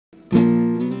Tequila.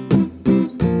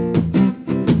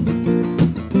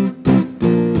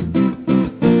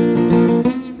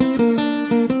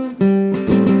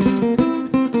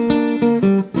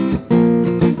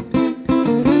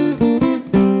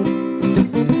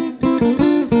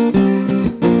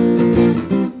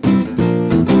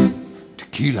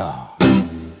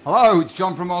 Hello, it's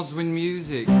John from Oswin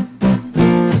Music.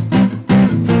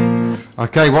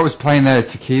 Okay, what was playing there,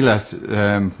 Tequila,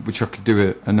 which I could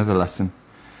do another lesson,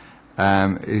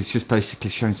 is just basically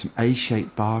showing some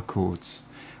A-shaped bar chords.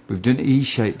 We've done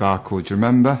E-shaped bar chords,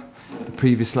 remember the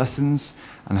previous lessons?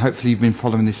 And hopefully you've been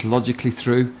following this logically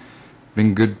through,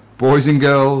 been good boys and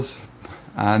girls,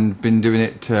 and been doing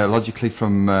it logically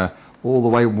from all the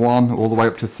way 1 all the way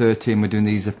up to 30, and we're doing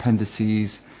these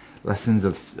appendices lessons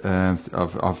of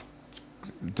I've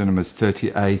done them as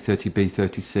 30A, 30B,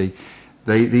 30C.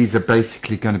 These are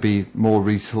basically going to be more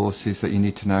resources that you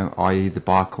need to know, i.e. the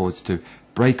bar chords, to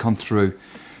break on through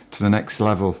to the next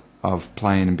level of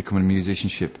playing and becoming a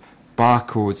musicianship. Bar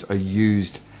chords are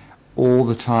used all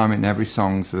the time in every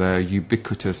song, so they're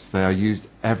ubiquitous, they are used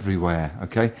everywhere,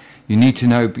 okay? You need to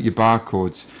know your bar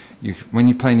chords. When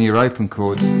you're playing your open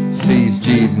chords, C's,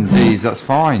 G's and D's, that's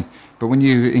fine. But when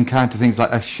you encounter things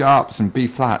like F sharps and B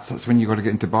flats, that's when you've got to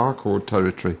get into bar chord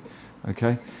territory,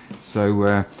 okay?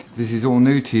 So this is all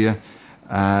new to you,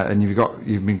 and you've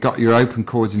got your open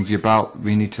chords into your belt.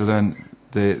 We need to learn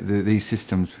these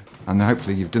systems, and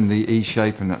hopefully you've done the E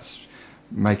shape, and that's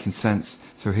making sense.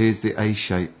 So here's the A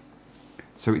shape.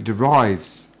 So it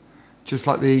derives, just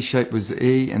like the E shape was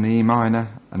E and E minor,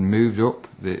 and moved up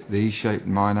the E shape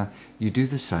minor. You do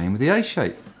the same with the A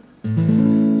shape.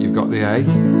 You've got the A,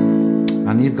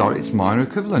 and you've got its minor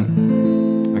equivalent,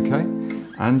 okay?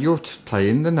 And you're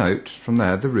playing the note from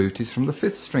there. The root is from the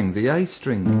 5th string, the A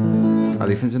string.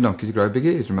 Elephants and donkeys grow big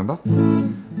ears, remember?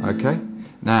 Okay.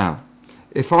 Now,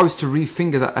 if I was to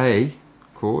refinger the A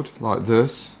chord like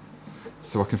this,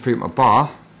 so I can free up my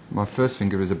bar, my first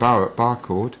finger is a bar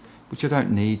chord, which I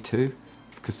don't need to,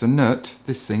 because the nut,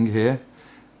 this thing here,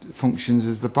 functions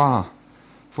as the bar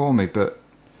for me. But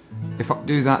if I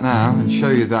do that now and show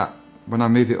you that when I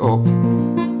move it up,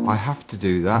 I have to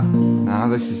do that. Now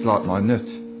this is like my nut,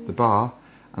 the bar,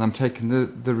 and I'm taking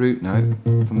the root note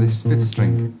from this 5th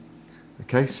string.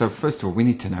 Okay, so first of all we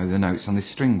need to know the notes on this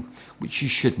string, which you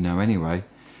should know anyway,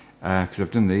 because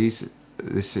I've done this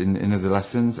in other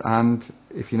lessons. And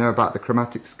if you know about the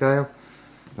chromatic scale,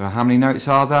 how many notes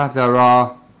are there? There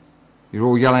are, you're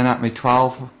all yelling at me,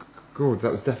 12. Oh, good,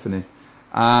 that was deafening.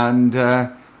 And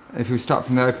if we start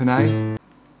from the open A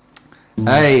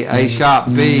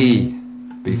sharp, B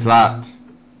flat,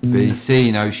 B,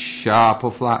 C, no sharp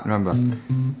or flat, remember.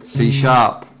 C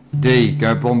sharp, D,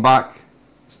 go one back,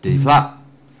 it's D flat,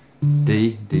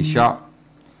 D sharp,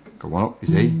 go one up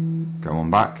is E, go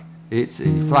one back, it's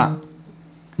E flat.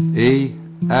 E,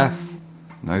 F,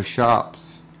 no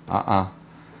sharps, no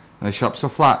sharps or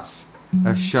flats,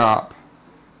 F sharp,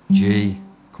 G,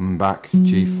 coming back,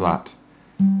 G flat,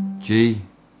 G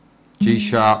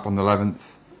sharp on the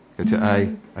 11th, go to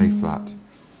A flat.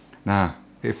 Now,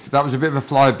 if that was a bit of a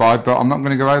flyby, but I'm not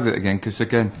going to go over it again, because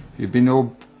again, if you've been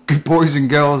all good boys and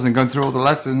girls and gone through all the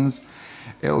lessons,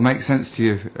 it'll make sense to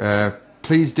you.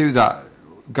 Please do that.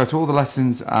 Go through all the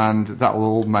lessons, and that will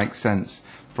all make sense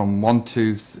from 1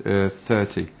 to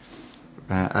 30.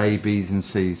 A, B's and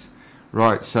C's.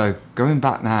 Right, so going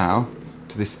back now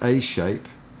to this A shape,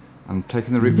 I'm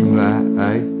taking the root from there,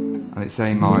 A, and it's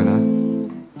A minor.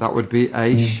 That would be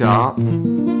A sharp,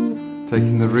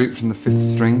 taking the root from the 5th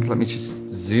string. Let me just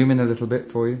zoom in a little bit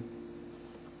for you.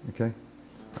 Okay,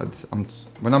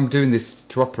 when I'm doing this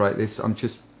to operate this, I'm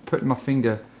just putting my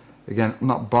finger, again, I'm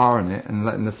not barring it and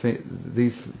letting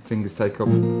these fingers take up.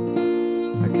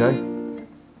 Okay,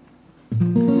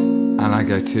 and I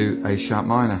go to A sharp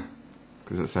minor,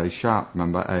 because it's A sharp,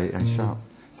 remember, A sharp.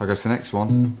 If I go to the next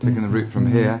one, taking the root from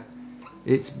here,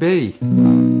 it's B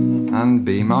and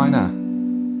B minor.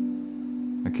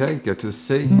 Okay, go to the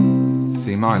C,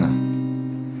 C minor.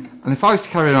 And if I was to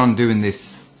carry on doing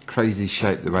this crazy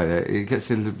shape the way there, it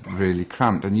gets really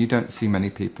cramped, and you don't see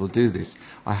many people do this.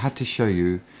 I had to show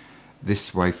you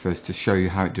this way first to show you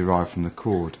how it derived from the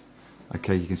chord.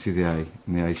 Okay, you can see the A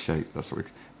in the A shape. That's what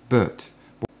but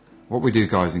what we do,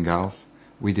 guys and gals,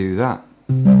 we do that.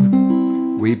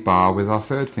 We bar with our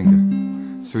 3rd finger.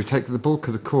 So we take the bulk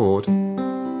of the chord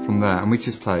from there, and we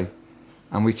just play,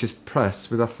 and we just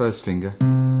press with our 1st finger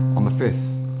on the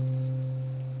 5th.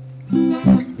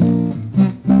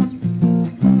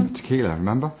 Tequila,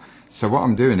 remember? So what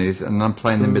I'm doing is, and I'm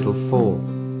playing the middle 4.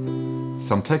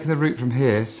 So I'm taking the root from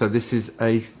here, so this is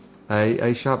A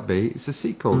sharp B, it's a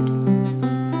C chord.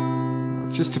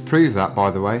 Just to prove that,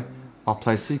 by the way, I'll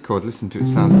play a C chord. Listen to it,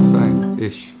 sounds the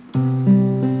same-ish.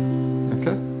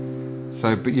 Okay?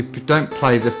 So, but you don't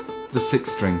play the 6th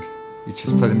string, you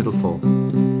just play the middle 4.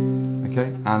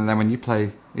 Okay? And then when you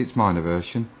play its minor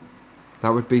version, that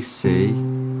would be C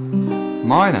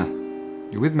minor.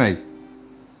 You with me?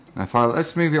 Now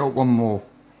let's move it up one more.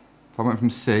 If I went from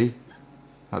C,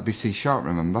 that'd be C sharp,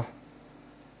 remember?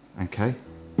 Okay.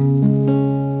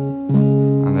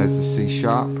 And there's the C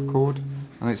sharp chord,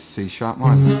 and it's C sharp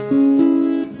minor.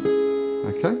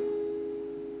 Okay.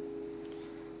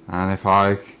 And if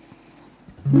I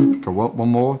go up one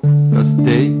more, that's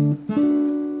D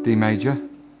major.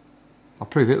 I'll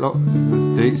prove it, look,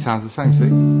 that's D, it sounds the same, see?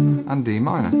 And D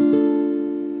minor.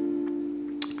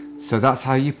 So that's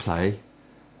how you play.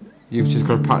 You've just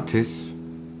got to practice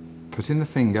putting the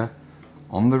finger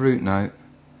on the root note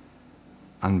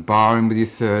and barring with your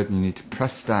 3rd, and you need to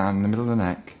press down in the middle of the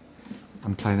neck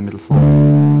and play the middle 4.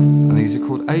 And these are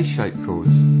called A-shaped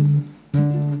chords.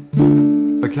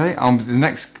 Okay, the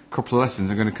next couple of lessons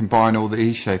I'm going to combine all the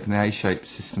E-shape and the A-shape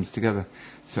systems together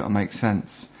so it'll make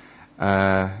sense.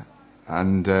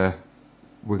 And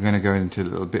we're going to go into a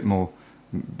little bit more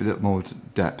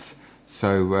depth.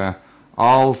 So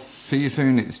I'll see you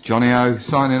soon. It's Johnny O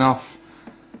signing off.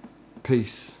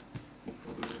 Peace.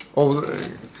 Oh,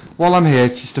 while I'm here,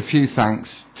 just a few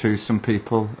thanks to some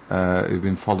people who've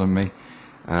been following me.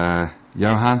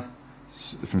 Johan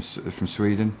from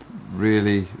Sweden,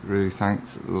 really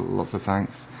thanks, lots of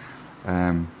thanks.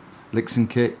 Licks and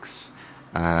Kicks,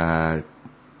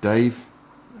 Dave,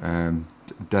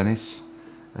 Dennis,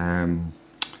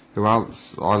 who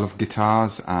else? I Love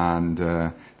Guitars,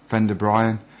 and Fender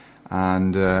Brian,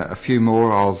 and a few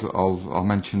more I'll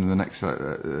mention in the next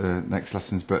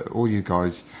lessons. But all you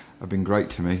guys have been great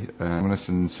to me,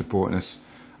 and supporting us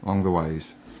along the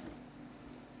ways.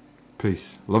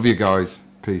 Peace. Love you guys.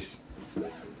 Peace.